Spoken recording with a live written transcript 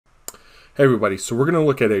Hey everybody, so we're going to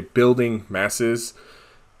look at a building masses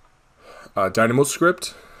Dynamo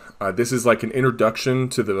script. This is like an introduction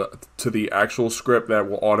to the actual script that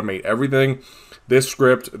will automate everything. This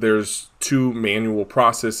script, there's two manual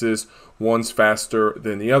processes. One's faster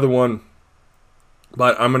than the other one.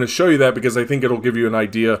 But I'm going to show you that because I think it'll give you an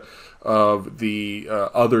idea of the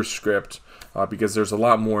other script because there's a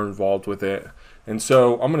lot more involved with it. And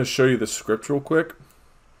so I'm going to show you the script real quick.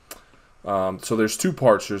 So there's two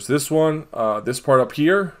parts. There's this one, this part up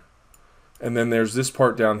here, and then there's this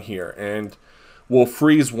part down here. And we'll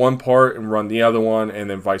freeze one part and run the other one,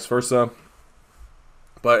 and then vice versa.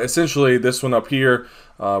 But essentially, this one up here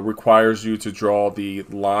requires you to draw the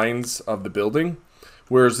lines of the building,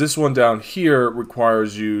 whereas this one down here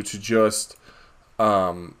requires you to just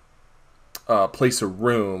place a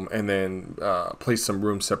room and then place some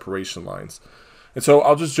room separation lines. And so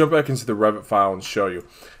I'll just jump back into the Revit file and show you.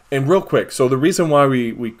 And real quick, so the reason why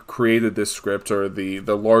we created this script, or the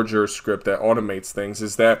larger script that automates things,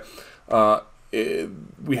 is that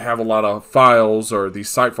we have a lot of files, or these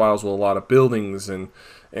site files with a lot of buildings and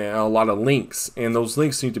a lot of links. And those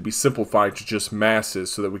links need to be simplified to just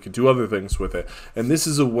masses so that we can do other things with it. And this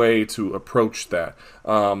is a way to approach that.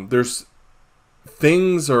 There's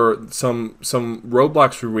things or some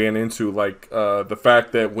roadblocks we ran into, like the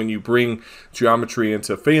fact that when you bring geometry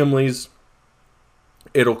into families,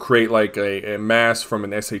 it'll create like a mass from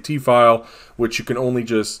an SAT file, which you can only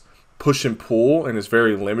just push and pull, and is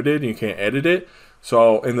very limited, and you can't edit it.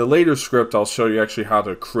 So in the later script, I'll show you actually how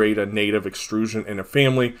to create a native extrusion in a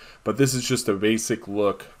family, but this is just a basic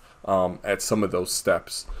look at some of those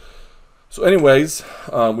steps. So anyways,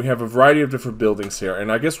 we have a variety of different buildings here, and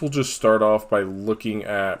I guess we'll just start off by looking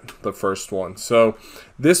at the first one. So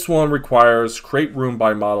this one requires create room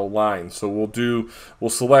by model line. So we'll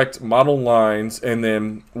select model lines, and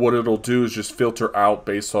then what it'll do is just filter out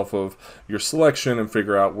based off of your selection and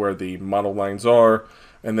figure out where the model lines are,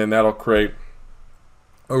 and then that'll create,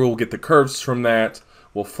 or we'll get the curves from that.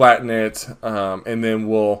 We'll flatten it, and then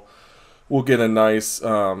we'll get a nice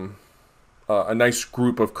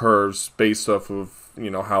group of curves based off of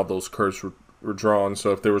how those curves were drawn.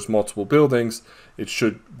 So if there was multiple buildings,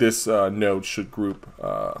 this node should group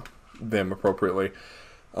them appropriately.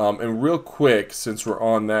 And real quick, since we're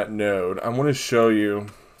on that node, I want to show you,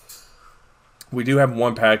 we do have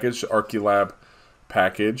one package, Archilab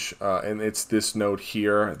package, and it's this node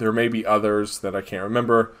here. There may be others that I can't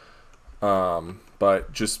remember,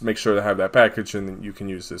 but just make sure to have that package and then you can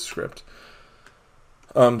use this script.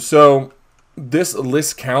 So this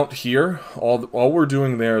list count here, all we're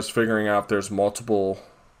doing there is figuring out if there's multiple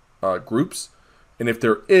groups, and if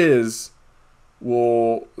there is,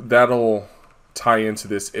 that'll tie into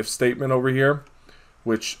this if statement over here,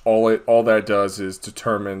 which all that does is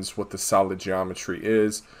determines what the solid geometry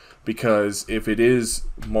is. Because if it is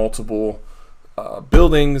multiple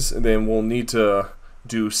buildings, then we'll need to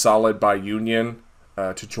do solid by union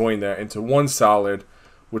to join that into one solid,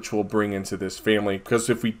 which we'll bring into this family. Because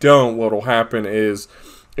if we don't, what will happen is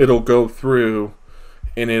it'll go through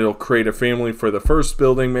and it'll create a family for the first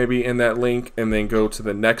building maybe in that link, and then go to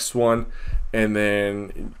the next one, and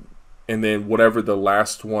then whatever the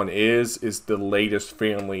last one is the latest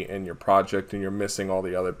family in your project, and you're missing all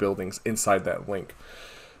the other buildings inside that link.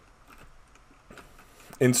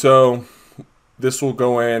 And so this will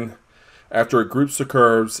go in after it groups the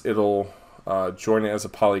curves, it'll join it as a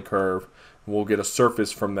polycurve. We'll get a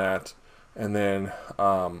surface from that, and then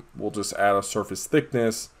we'll just add a surface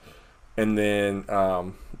thickness, and then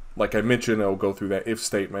like I mentioned, it'll go through that if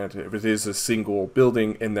statement. If it is a single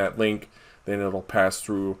building in that link, then it'll pass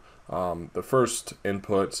through the first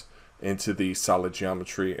input into the solid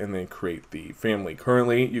geometry and then create the family.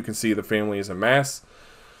 Currently, you can see the family is a mass,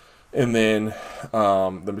 and then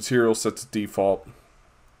the material set to default,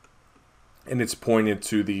 and it's pointed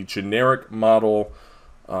to the generic model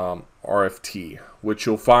RFT, which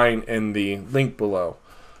you'll find in the link below.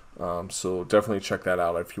 So definitely check that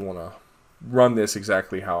out if you want to run this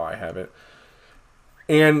exactly how I have it.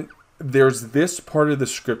 And there's this part of the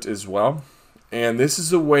script as well, and this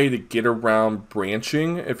is a way to get around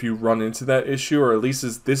branching if you run into that issue, or at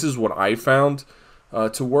least this is what I found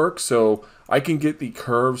to work. So I can get the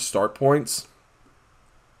curve start points,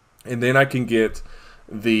 and then I can get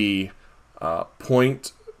the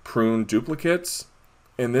point prune duplicates,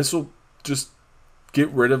 and this will just get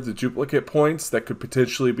rid of the duplicate points that could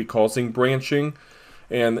potentially be causing branching.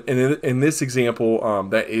 And in this example,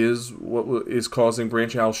 that is what is causing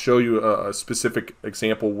branching. I'll show you a specific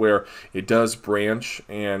example where it does branch,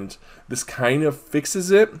 and this kind of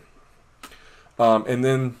fixes it. And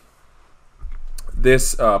then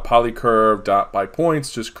This polycurve dot by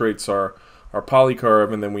points just creates our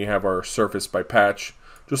polycurve, and then we have our surface by patch,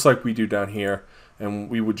 just like we do down here, and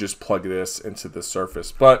we would just plug this into the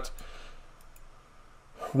surface. But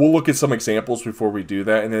we'll look at some examples before we do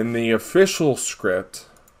that, and in the official script,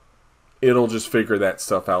 it'll just figure that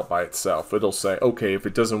stuff out by itself. It'll say, okay, if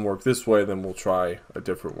it doesn't work this way, then we'll try a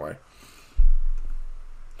different way.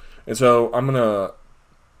 And so I'm going to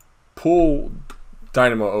pull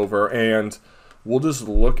Dynamo over, and we'll just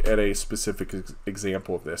look at a specific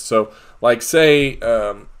example of this. So, like, say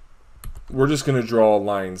we're just going to draw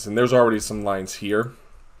lines, and there's already some lines here.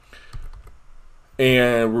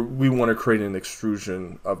 And we want to create an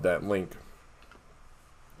extrusion of that link.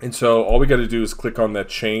 And so all we got to do is click on that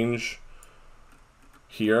change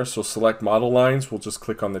here. So select model lines. We'll just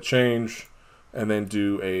click on the change and then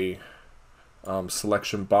do a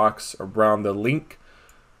selection box around the link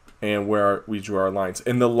and where we drew our lines.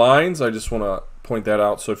 And the lines, I just want to point that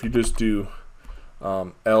out. So if you just do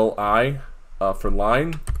LI for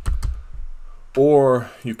line,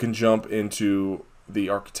 or you can jump into the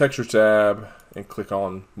architecture tab and click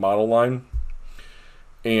on model line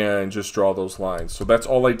and just draw those lines. So that's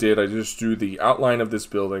all I did. I just drew the outline of this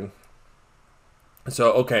building.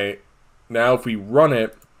 So okay, now if we run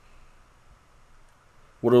it,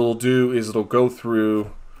 what it'll do is it'll go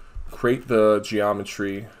through, create the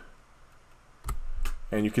geometry,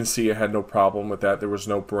 and you can see it had no problem with that. There was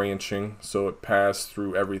no branching, so it passed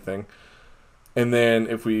through everything. And then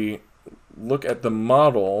if we look at the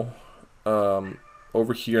model,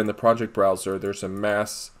 over here in the project browser, there's a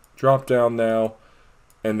mass drop down now,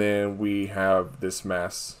 and then we have this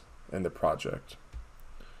mass in the project.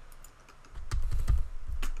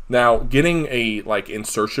 Now, getting a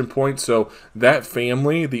insertion point, so that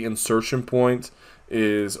family, the insertion point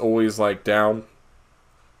is always down.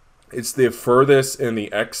 It's the furthest in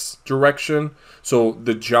the X direction. So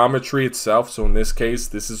the geometry itself, so in this case,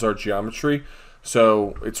 this is our geometry.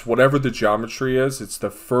 So it's whatever the geometry is, it's the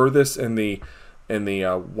furthest in the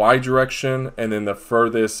Y direction, and then the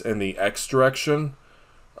furthest in the X direction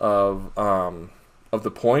of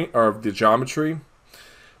the point, or of the geometry,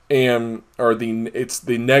 and it's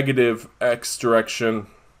the negative X direction,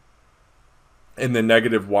 and the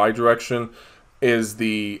negative Y direction is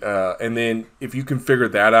the and then if you can figure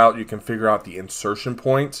that out, you can figure out the insertion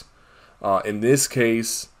point. In this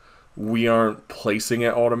case, we aren't placing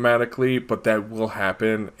it automatically, but that will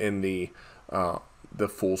happen in the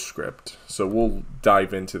full script. So we'll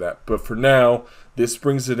dive into that. But for now, this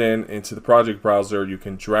brings it into the project browser. You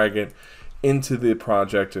can drag it into the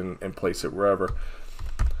project and place it wherever.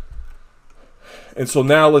 And so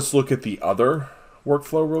now let's look at the other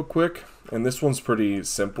workflow real quick. And this one's pretty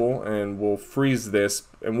simple, and we'll freeze this,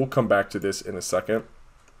 and we'll come back to this in a second.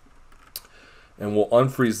 And we'll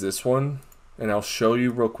unfreeze this one, and I'll show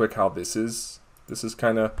you real quick how this is. This is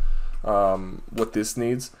kind of what this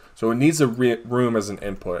needs. So it needs a room as an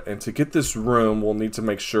input, and to get this room, we'll need to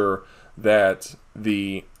make sure that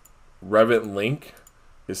the Revit link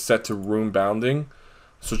is set to room bounding.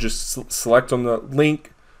 So just select on the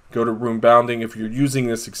link, go to room bounding. If you're using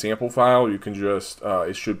this example file, you can just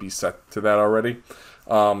it should be set to that already.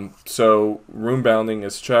 So room bounding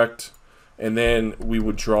is checked, and then we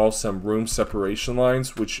would draw some room separation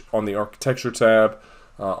lines, which on the architecture tab,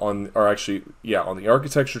 on the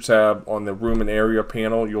architecture tab, on the room and area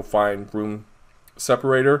panel, you'll find room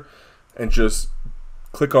separator, and just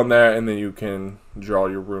click on that, and then you can draw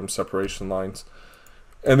your room separation lines.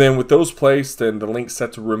 And then with those placed and the link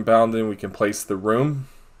set to room bounding, we can place the room.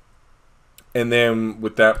 And then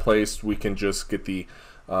with that placed, we can just get the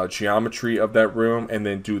geometry of that room, and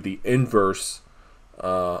then do the inverse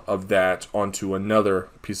of that onto another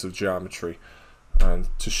piece of geometry. And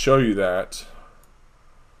to show you that,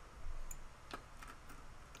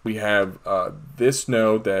 we have this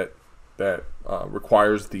node that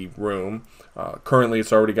requires the room. Currently,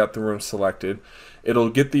 it's already got the room selected. It'll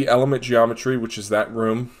get the element geometry, which is that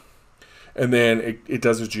room, and then it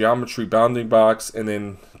does a geometry bounding box, and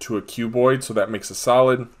then to a cuboid, so that makes a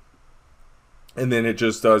solid, and then it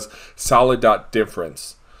just does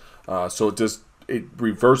solid.difference. So it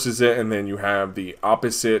reverses it, and then you have the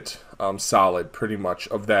opposite solid, pretty much,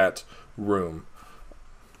 of that room.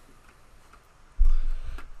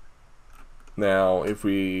 Now, if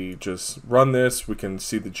we just run this, we can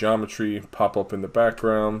see the geometry pop up in the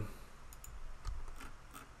background.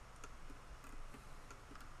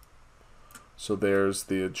 So there's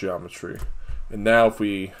the geometry. And now if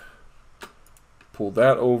we pull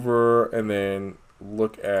that over and then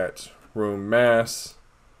look at room mass,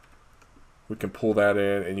 we can pull that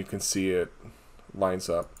in, and you can see it lines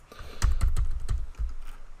up.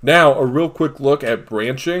 Now, a real quick look at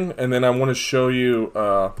branching, and then I want to show you,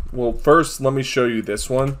 well, first, let me show you this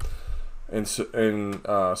one.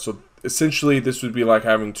 So essentially, this would be like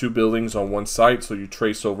having two buildings on one site, so you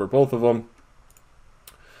trace over both of them,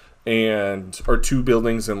 or two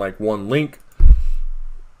buildings in like one link.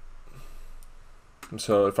 And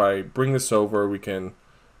so if I bring this over, we can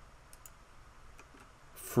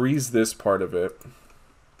freeze this part of it,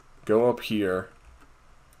 go up here,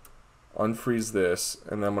 unfreeze this,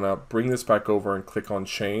 and then I'm going to bring this back over and click on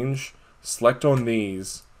change, select on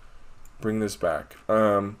these, bring this back.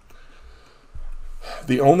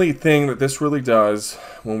 The only thing that this really does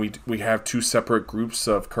when we have two separate groups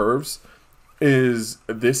of curves is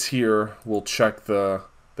this here will check the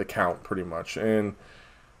count pretty much, and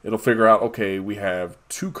it'll figure out, okay, we have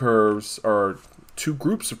two curves or two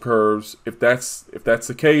groups of curves. If that's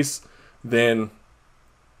the case, then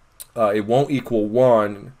it won't equal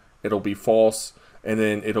 1. It'll be false, and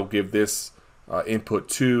then it'll give this input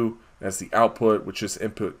 2 as the output, which is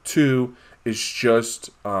input 2 is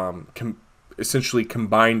just essentially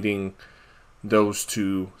combining those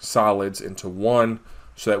two solids into one,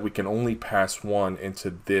 so that we can only pass 1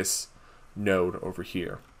 into this node over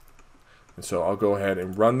here. And so I'll go ahead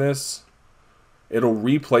and run this. It'll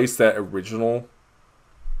replace that original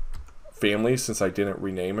family since I didn't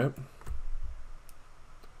rename it.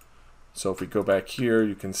 So if we go back here,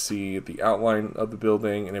 you can see the outline of the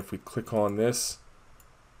building, and if we click on this,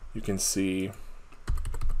 you can see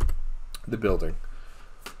the building.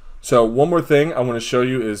 So one more thing I want to show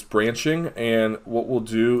you is branching, and what we'll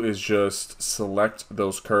do is just select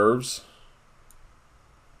those curves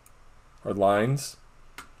or lines.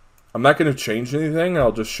 I'm not going to change anything.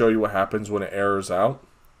 I'll just show you what happens when it errors out.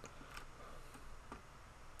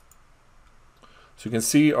 So you can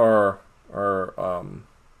see our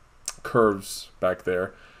curves back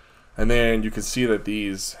there, and then you can see that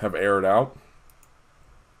these have errored out,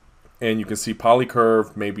 and you can see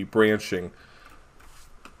polycurve may be branching.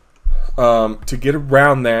 To get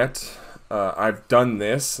around that, I've done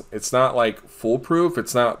this. It's not like foolproof.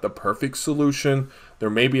 It's not the perfect solution. There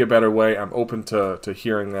may be a better way. I'm open to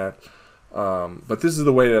hearing that. But this is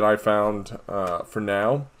the way that I found for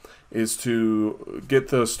now, is to get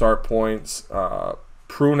the start points,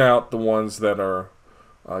 prune out the ones that are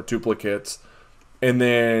duplicates, and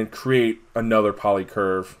then create another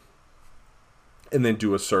polycurve, and then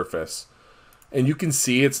do a surface. And you can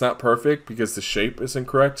see it's not perfect because the shape isn't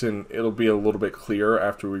correct, and it'll be a little bit clearer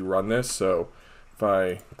after we run this. So if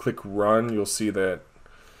I click run, you'll see that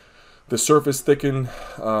the surface thicken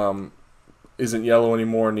isn't yellow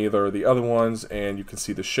anymore, neither are the other ones, and you can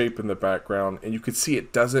see the shape in the background, and you can see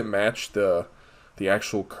it doesn't match the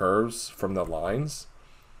actual curves from the lines.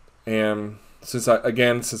 And since I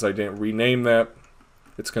didn't rename that,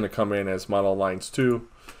 it's going to come in as model lines 2,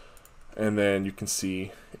 and then you can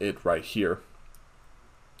see it right here.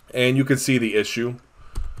 And you can see the issue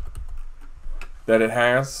that it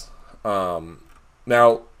has.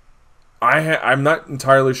 Now, I'm not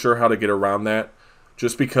entirely sure how to get around that,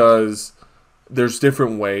 just because there's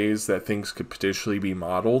different ways that things could potentially be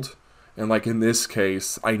modeled. And like in this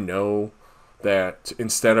case, I know that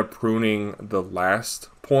instead of pruning the last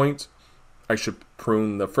point, I should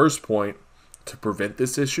prune the first point to prevent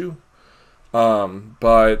this issue.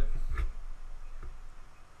 But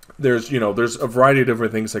there's a variety of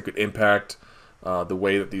different things that could impact the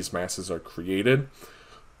way that these masses are created.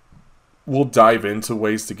 We'll dive into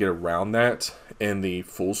ways to get around that in the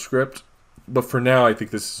full script, but for now I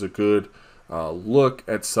think this is a good look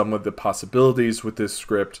at some of the possibilities with this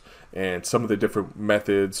script and some of the different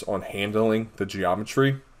methods on handling the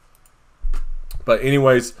geometry. But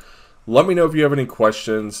anyways, let me know if you have any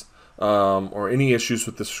questions or any issues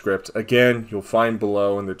with the script. Again, you'll find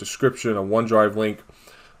below in the description a OneDrive link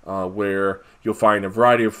where you'll find a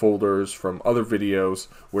variety of folders from other videos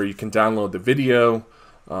where you can download the video,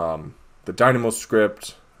 the Dynamo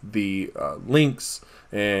script, the links,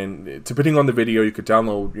 and depending on the video, you could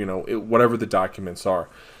download, whatever the documents are.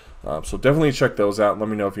 So definitely check those out and let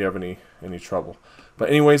me know if you have any trouble. But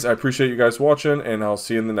anyways, I appreciate you guys watching, and I'll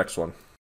see you in the next one.